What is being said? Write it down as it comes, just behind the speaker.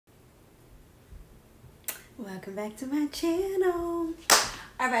Welcome back to my channel.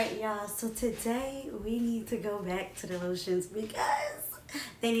 Alright y'all, so today we need to go back to the lotions because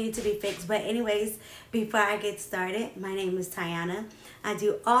they need to be fixed. But anyways, before I get started, my name is Tiana. I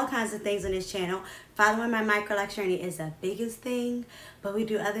do all kinds of things on this channel. Following my micro Loc journey is the biggest thing, but we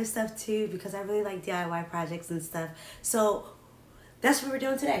do other stuff too because I really like DIY projects and stuff. So that's what we're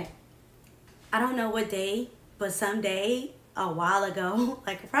doing today. I don't know what day, but someday a while ago,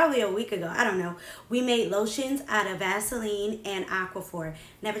 like probably a week ago, I don't know, we made lotions out of Vaseline and Aquaphor.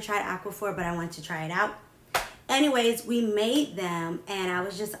 Never tried Aquaphor, but I want to try it out. Anyways, we made them and I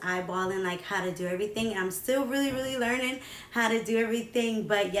was just eyeballing like how to do everything. And I'm still really learning how to do everything,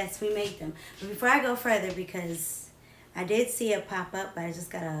 but yes, we made them. But before I go further, because I did see it pop up, but I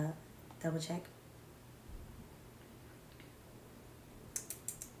just gotta double check.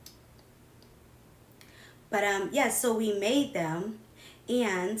 But yeah, so we made them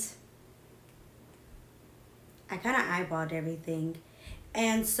and I kind of eyeballed everything.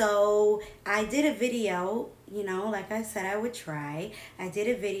 And so I did a video, you know, like I said I would try. I did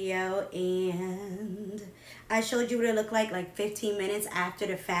a video and I showed you what it looked like 15 minutes after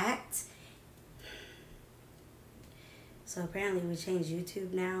the fact. So apparently we changed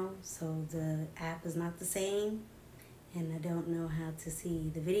YouTube now, so the app is not the same. And I don't know how to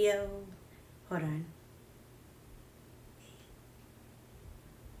see the video. Hold on.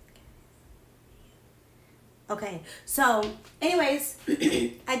 Okay, so anyways,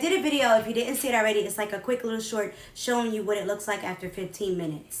 I did a video. If you didn't see it already, it's like a quick little short showing you what it looks like after 15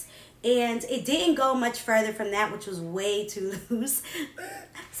 minutes. And it didn't go much further from that, which was way too loose.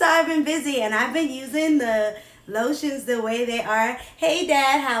 So I've been busy and I've been using the lotions the way they are. Hey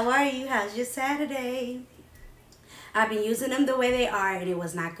Dad, how are you? How's your Saturday? I've been using them the way they are and it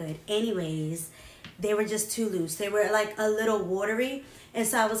was not good. Anyways, they were just too loose. They were like a little watery. And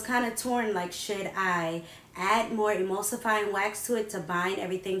so I was kind of torn, like, should I add more emulsifying wax to it to bind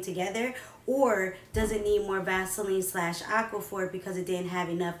everything together? Or does it need more Vaseline / Aquaphor because it didn't have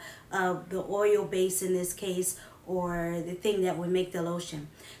enough of the oil base in this case, or the thing that would make the lotion?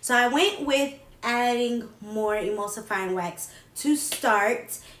 So I went with adding more emulsifying wax to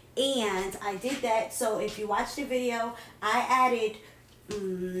start. And I did that. So if you watch the video, I added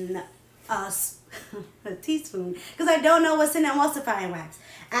a teaspoon, because I don't know what's in emulsifying wax.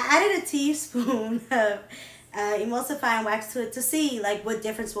 I added a teaspoon of emulsifying wax to it to see like what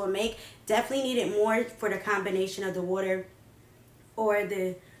difference will make. Definitely needed more for the combination of the water, or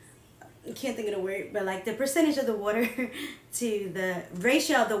the, I can't think of the word, but like the percentage of the water to the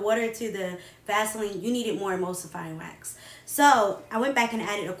ratio of the water to the Vaseline. You needed more emulsifying wax. So I went back and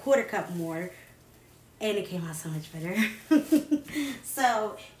added a 1/4 cup more, and it came out so much better.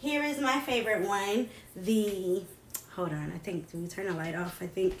 So here is my favorite one. Hold on, I think, did we turn the light off? I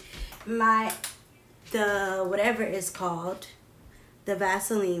think the whatever it's called, the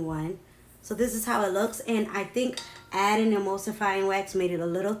Vaseline one. So this is how it looks, and I think adding emulsifying wax made it a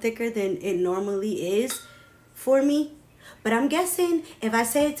little thicker than it normally is for me. But I'm guessing if I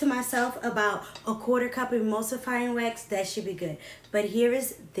say it to myself about a 1/4 cup of emulsifying wax, that should be good. But here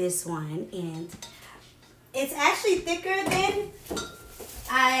is this one, and it's actually thicker than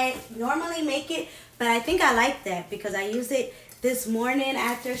I normally make it, but I think I like that because I used it this morning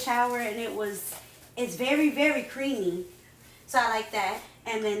after a shower and it's very creamy. So I like that.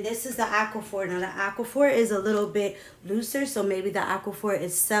 And then this is the Aquaphor. Now the Aquaphor is a little bit looser, so maybe the Aquaphor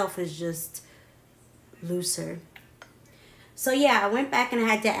itself is just looser. So yeah, I went back and I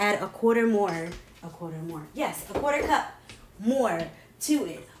had to add a 1/4 more. Yes, a 1/4 cup more to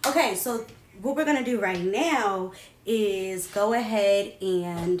it. Okay, so what we're gonna do right now is go ahead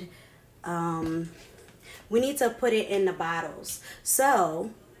and we need to put it in the bottles.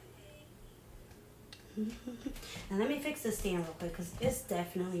 So, and let me fix this stand real quick because it's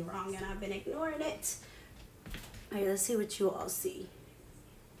definitely wrong and I've been ignoring it. All right, let's see what you all see.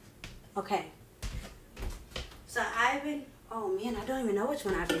 Okay. So I've been, oh man, I don't even know which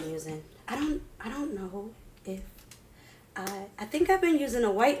one I've been using. I don't know if I think I've been using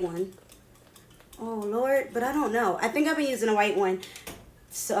a white one. Oh Lord, but I don't know. I think I've been using a white one.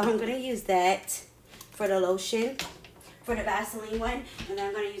 So I'm gonna use that for the lotion, for the Vaseline one, and then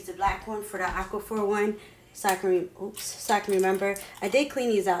I'm gonna use the black one for the Aquaphor one, so I can remember. I did clean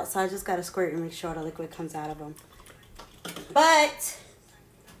these out, so I just gotta squirt and make sure the liquid comes out of them. But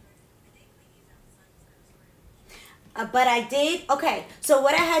I did, okay, so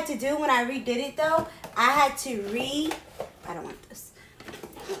what I had to do when I redid it though, I had to I don't want this.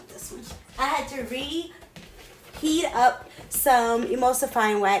 I want this one. I had to reheat up some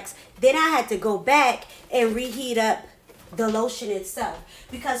emulsifying wax. Then I had to go back and reheat up the lotion itself,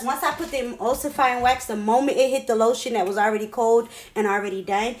 because once I put the emulsifying wax, the moment it hit the lotion that was already cold and already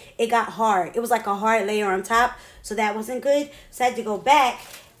done, it got hard. It was like a hard layer on top, so that wasn't good. So I had to go back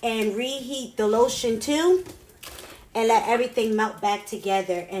and reheat the lotion too and let everything melt back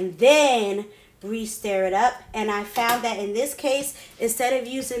together, and then re-stir it up. And I found that in this case, instead of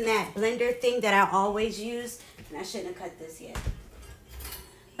using that blender thing that I always use, and I shouldn't have cut this yet,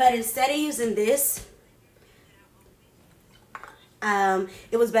 but instead of using this,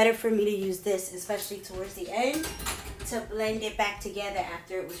 it was better for me to use this, especially towards the end, to blend it back together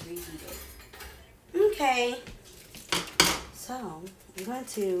after it was reheated. Okay, so I'm going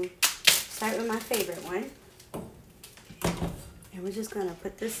to start with my favorite one, and we're just going to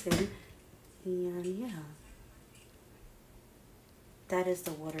put this in, and yeah, that is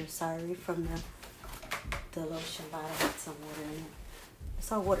the water, sorry, from the lotion bottle. Had some water in it. I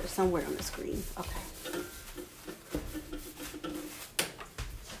saw water somewhere on the screen. Okay.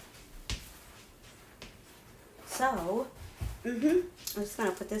 So, I'm just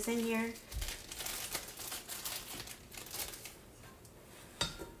gonna put this in here.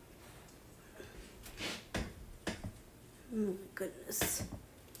 Oh my goodness.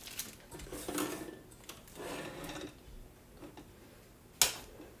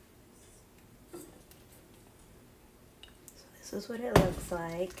 So this is what it looks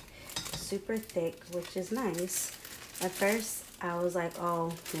like. Super thick, which is nice. At first, I was like,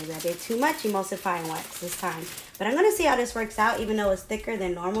 oh, maybe I did too much emulsifying wax this time. But I'm going to see how this works out, even though it's thicker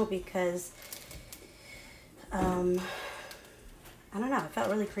than normal, because, I don't know, it felt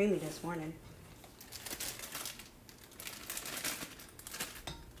really creamy this morning.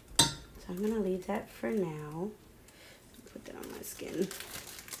 So I'm going to leave that for now. Put that on my skin.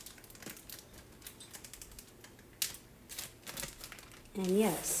 And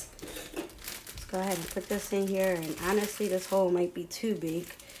yes, let's go ahead and put this in here. And honestly, this hole might be too big.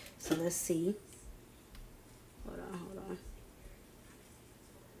 So let's see. Hold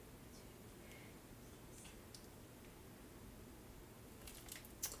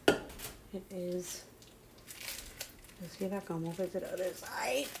on. It is. Let's see if I can move it to the other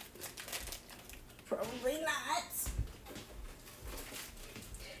side. Probably not.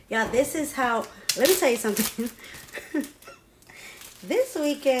 Yeah, this is how, let me tell you something. This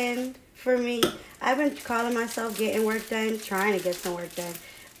weekend, for me, I've been calling myself getting work done, trying to get some work done.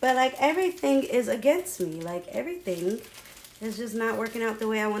 But, like, everything is against me. Like, everything is just not working out the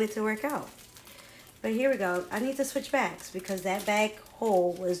way I want it to work out. But here we go. I need to switch bags because that bag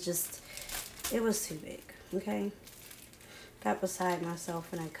hole was just, it was too big, okay? Got beside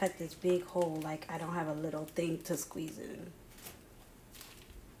myself and I cut this big hole like I don't have a little thing to squeeze it in.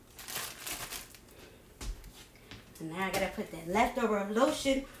 And now I gotta put that leftover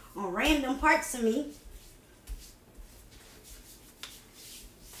lotion on random parts of me,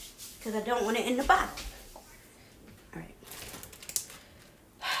 because I don't want it in the bottle. Alright.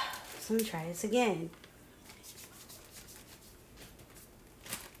 So let me try this again.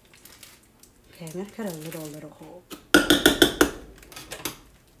 Okay, I'm gonna cut a little hole.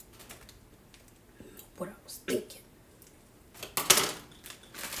 What I was thinking.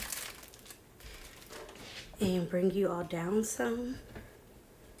 And bring you all down some.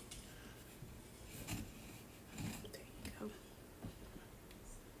 There you go.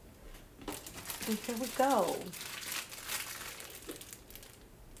 And here we go.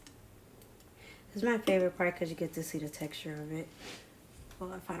 This is my favorite part because you get to see the texture of it.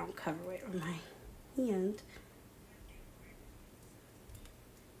 Well, if I don't cover it with my hand.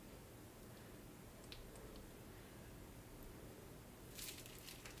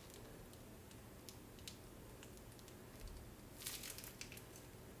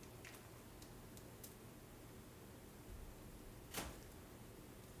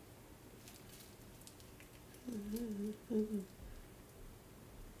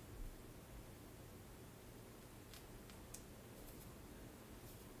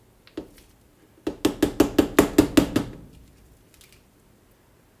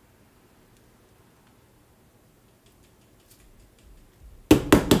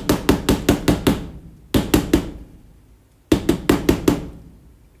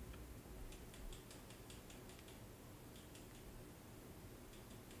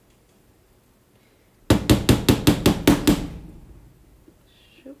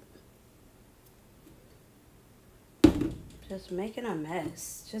 Just making a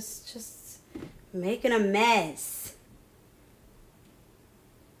mess. Just making a mess.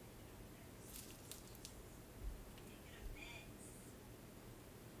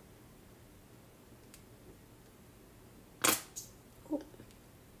 Ooh.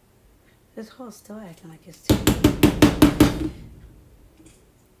 This hole's still acting like it's too big.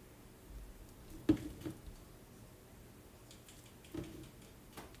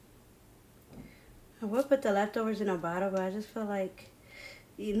 would put the leftovers in a bottle, but I just feel like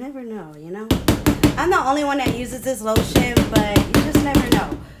you never know, you know? I'm the only one that uses this lotion, but you just never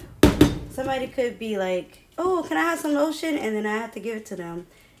know. Somebody could be like, oh, can I have some lotion? And then I have to give it to them.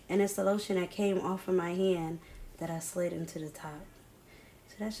 And it's the lotion that came off of my hand that I slid into the top.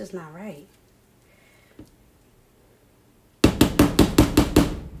 So that's just not right.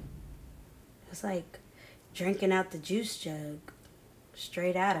 It's like drinking out the juice jug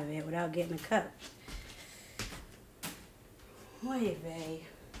straight out of it without getting a cup. Wait, babe.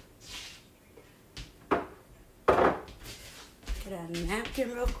 Get a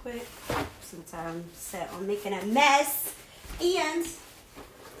napkin real quick since I'm set on making a mess. And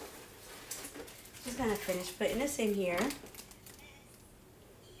just gonna finish putting this in here.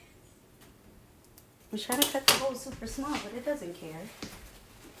 I'm trying to cut the hole super small, but it doesn't care.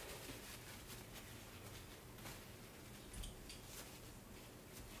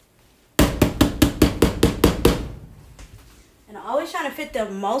 And I'm always trying to fit the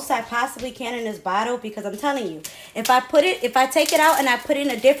most I possibly can in this bottle, because I'm telling you, if I take it out and I put it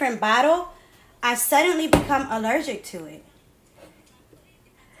in a different bottle, I suddenly become allergic to it.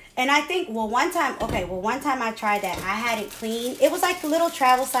 And I think, one time I tried that. I had it clean. It was like little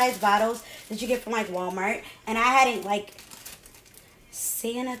travel size bottles that you get from like Walmart. And I hadn't like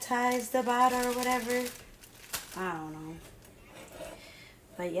sanitized the bottle or whatever. I don't know.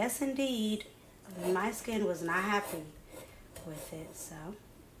 But yes, indeed, my skin was not happy with it. So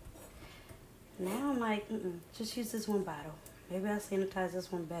now I'm like, just use this one bottle. Maybe I'll sanitize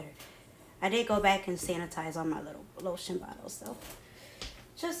this one better. I did go back and sanitize all my little lotion bottles though,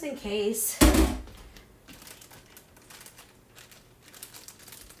 just in case.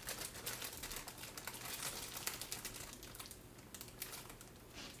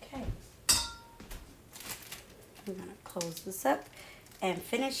 Okay, I'm gonna close this up and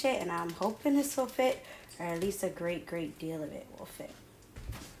finish it, and I'm hoping this will fit, or at least a great deal of it will fit.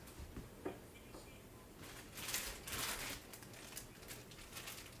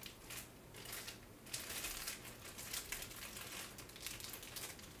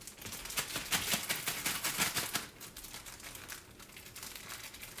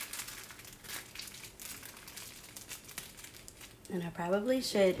 And I probably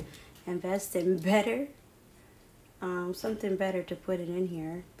should invest in better, something better to put it in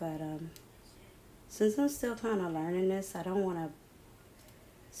here. But since I'm still kind of learning this, I don't want to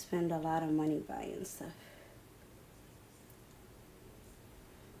spend a lot of money buying stuff.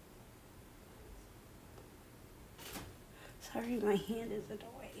 Sorry, my hand is in the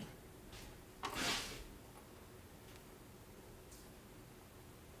way.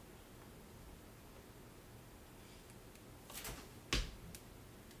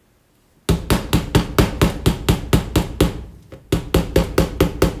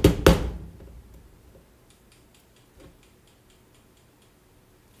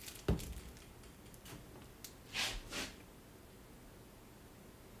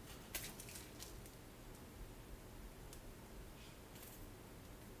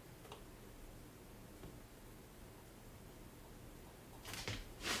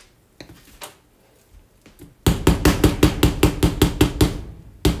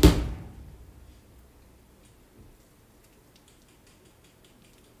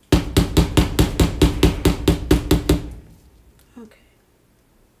 Okay.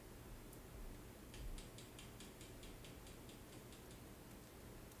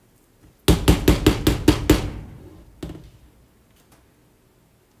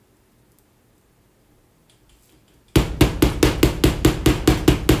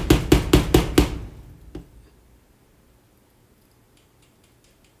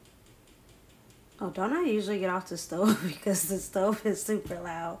 Oh, don't I usually get off the stove because the stove is super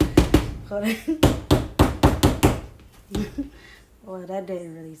loud? Hold on. Well, that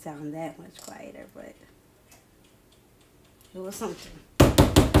didn't really sound that much quieter, but it was something.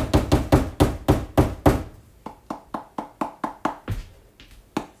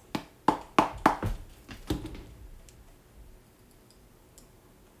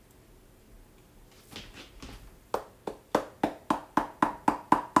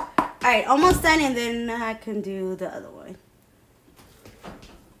 Alright, almost done, and then I can do the other one.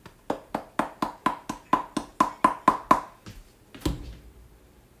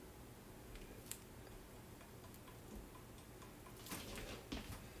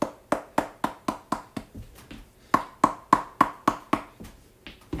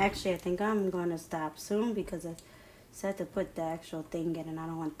 Actually, I think I'm going to stop soon because I said to put the actual thing in, and I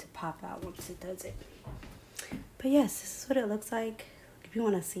don't want it to pop out once it does it. But yes, this is what it looks like if you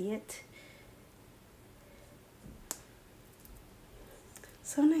want to see it.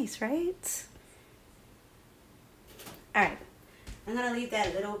 So nice, right? Alright, I'm going to leave that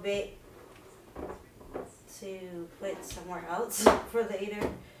a little bit to put somewhere else for later.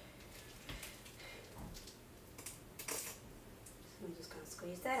 So I'm just going to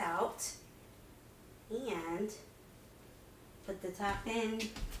squeeze that out and put the top in.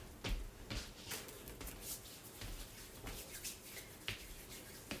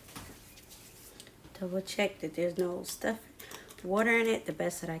 Double check that there's no stuff, water in it the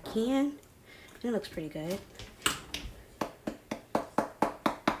best that I can. It looks pretty good.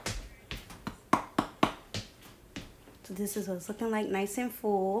 So this is what it's looking like, nice and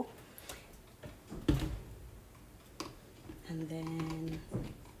full. And then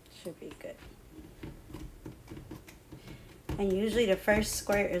should be good. And usually the first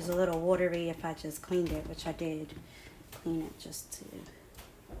squirt is a little watery if I just cleaned it, which I did clean it just to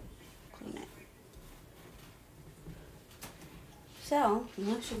clean it. So I'm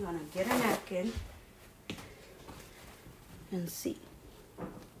actually gonna get a napkin and see.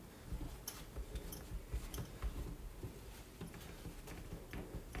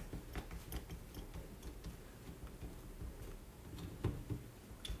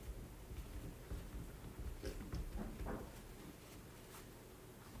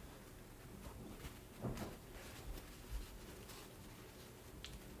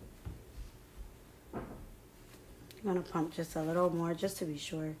 I'm gonna pump just a little more just to be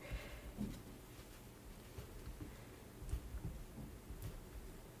sure.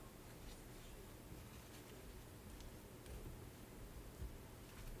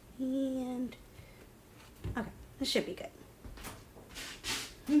 And okay, this should be good.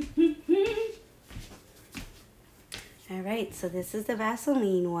 All right, so this is the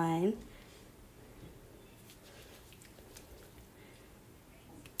Vaseline one.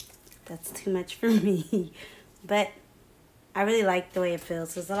 That's too much for me, but I really like the way it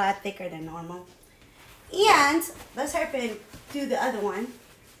feels. It's a lot thicker than normal. And let's hurry and do the other one,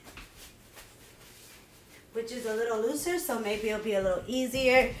 which is a little looser, so maybe it'll be a little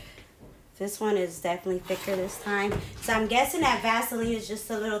easier. This one is definitely thicker this time. So I'm guessing that Vaseline is just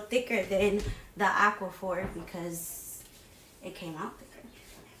a little thicker than the Aquaphor because it came out thicker.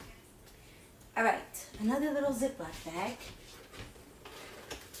 All right, another little Ziploc bag.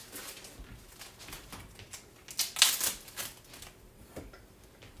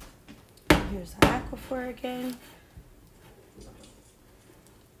 Here's the Aquaphor again.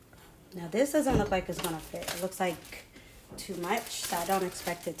 Now this doesn't look like it's gonna fit. It looks like too much, so I don't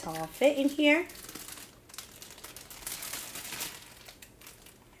expect it to all fit in here.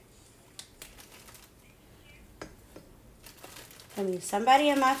 I mean, somebody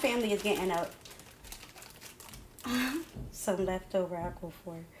in my family is getting out some leftover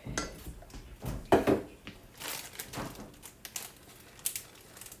Aquaphor.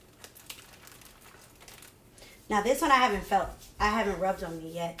 Now this one I haven't rubbed on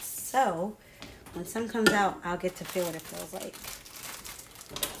me yet, so when some comes out, I'll get to feel what it feels like.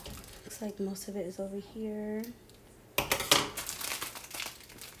 Looks like most of it is over here.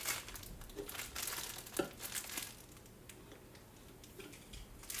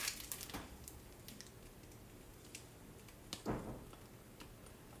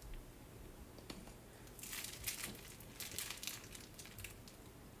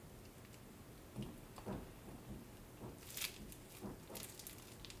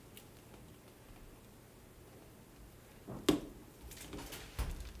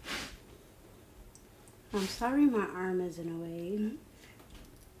 I'm sorry my arm is in a way.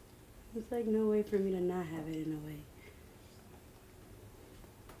 It's like no way for me to not have it in a way.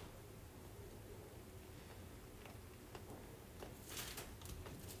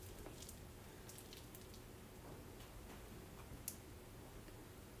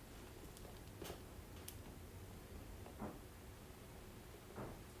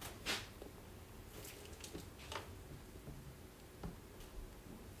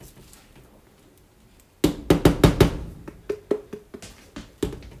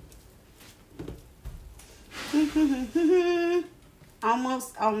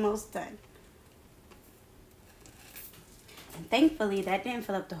 Almost done. And thankfully that didn't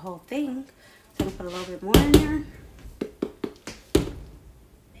fill up the whole thing. So I'm gonna put a little bit more in there.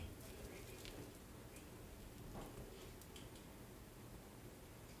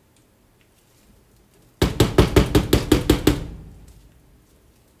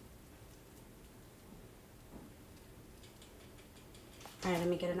 All right, let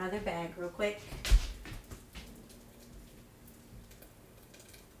me get another bag real quick.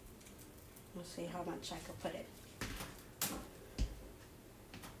 We'll see how much I can put in.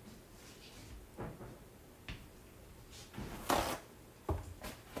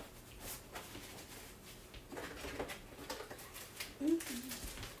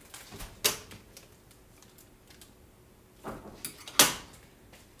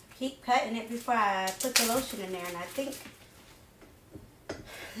 keep cutting it before I put the lotion in there, and I think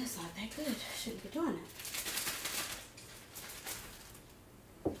that's not that good. Shouldn't be doing it.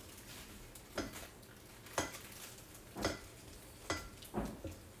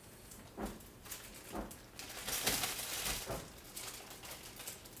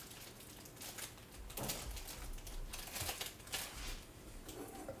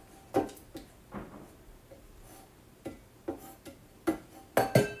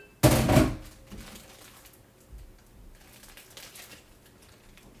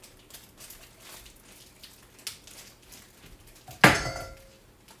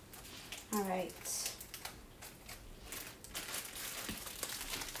 All right.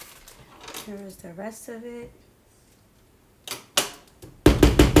 Here's the rest of it.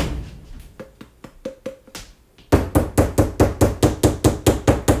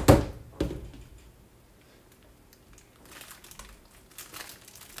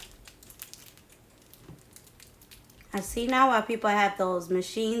 I see now why people have those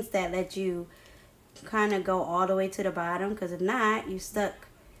machines that let you kind of go all the way to the bottom, because if not, you stuck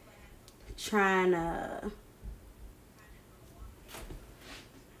trying to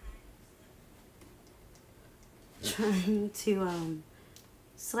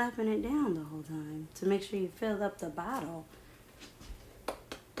slapping it down the whole time to make sure you fill up the bottle.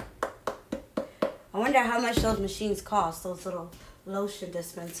 I wonder how much those machines cost, those little lotion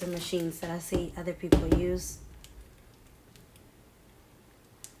dispenser machines that I see other people use.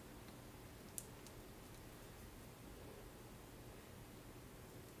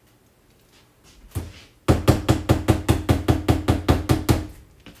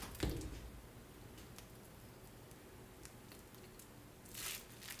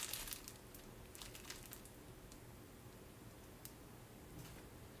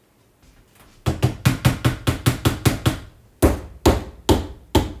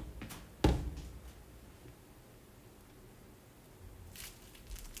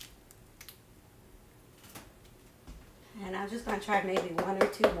 And I'm just going to try maybe one or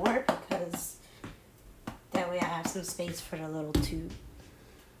two more, because that way I have some space for the little tube.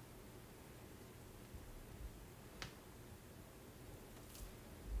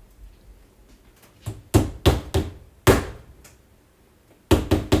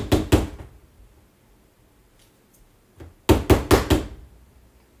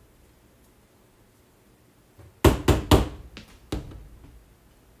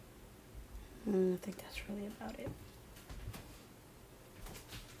 I think that's really about it.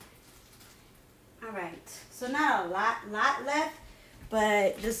 All right, so not a lot left,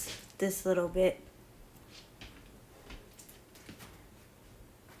 but just this little bit.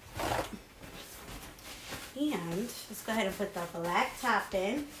 And let's go ahead and put the black top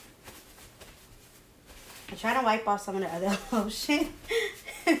in. I'm trying to wipe off some of the other lotion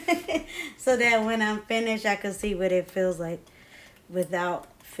so that when I'm finished, I can see what it feels like without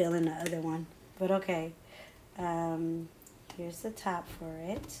feeling the other one. But okay, here's the top for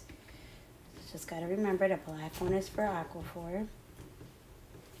it. Just got to remember the black one is for Aquaphor.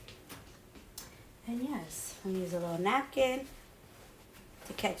 And yes, I'm going to use a little napkin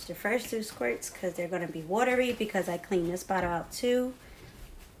to catch the first two squirts, because they're going to be watery because I cleaned this bottle out too.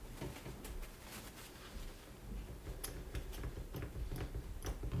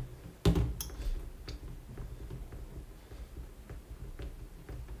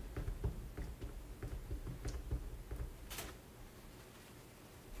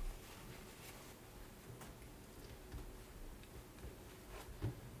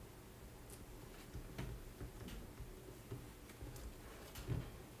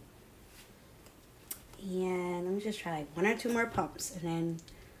 And let me just try like one or two more pumps, and then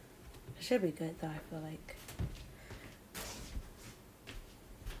it should be good though, I feel like.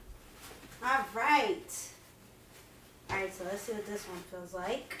 All right. All right, so let's see what this one feels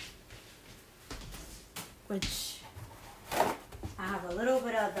like. Which I have a little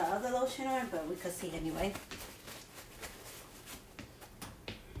bit of the other lotion on, but we could see anyway.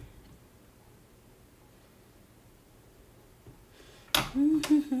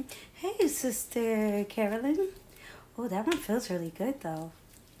 Hey, Sister Carolyn. Oh, that one feels really good though.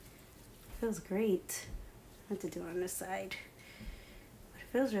 Feels great. I have to do it on this side. But it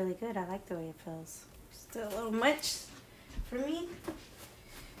feels really good. I like the way it feels. Still a little much for me,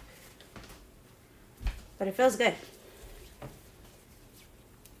 but it feels good.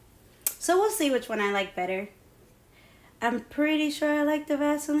 So we'll see which one I like better. I'm pretty sure I like the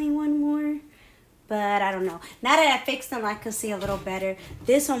Vaseline one more, but I don't know. Now that I fixed them, I can see a little better.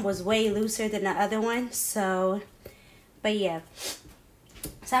 This one was way looser than the other one, so, but yeah.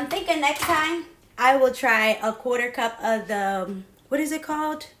 So I'm thinking next time I will try a 1/4 cup of the, what is it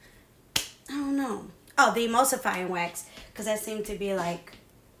called? I don't know. Oh, the emulsifying wax, because that seemed to be like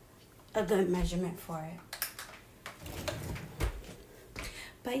a good measurement for it.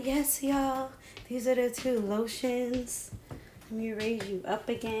 But yes, y'all, these are the 2 lotions. Let me raise you up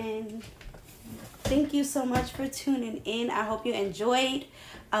again. Thank you so much for tuning in. I hope you enjoyed.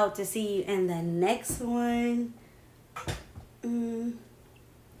 I hope to see you in the next one. There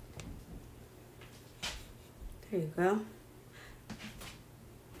you go.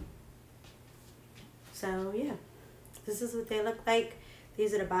 So yeah, this is what they look like.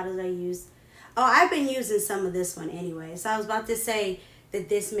 These are the bottles I used. Oh, I've been using some of this one anyway. So I was about to say that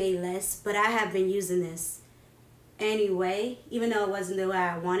this made less, but I have been using this anyway, even though it wasn't the way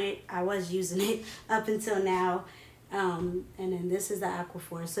I wanted. I was using it up until now. And then this is the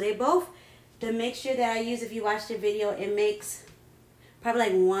Aquaphor. So they both, the mixture that I use, if you watch the video, it makes probably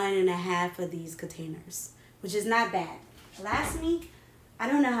like 1.5 of these containers, which is not bad. Lasts me, I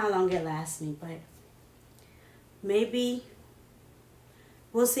don't know how long it lasts me, but maybe,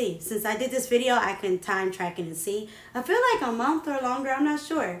 we'll see. Since I did this video, I can time track it and see. I feel like a month or longer, I'm not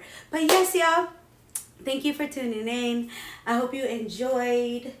sure. But yes, y'all, thank you for tuning in. I hope you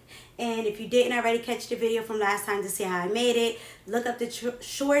enjoyed. And if you didn't already catch the video from last time to see how I made it, look up the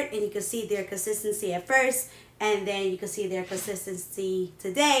short and you can see their consistency at first. And then you can see their consistency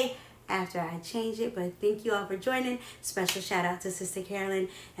today after I change it. But thank you all for joining. Special shout out to Sister Carolyn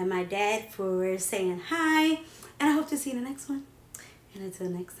and my dad for saying hi. And I hope to see you in the next one. And until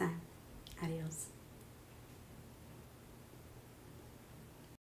next time, adios.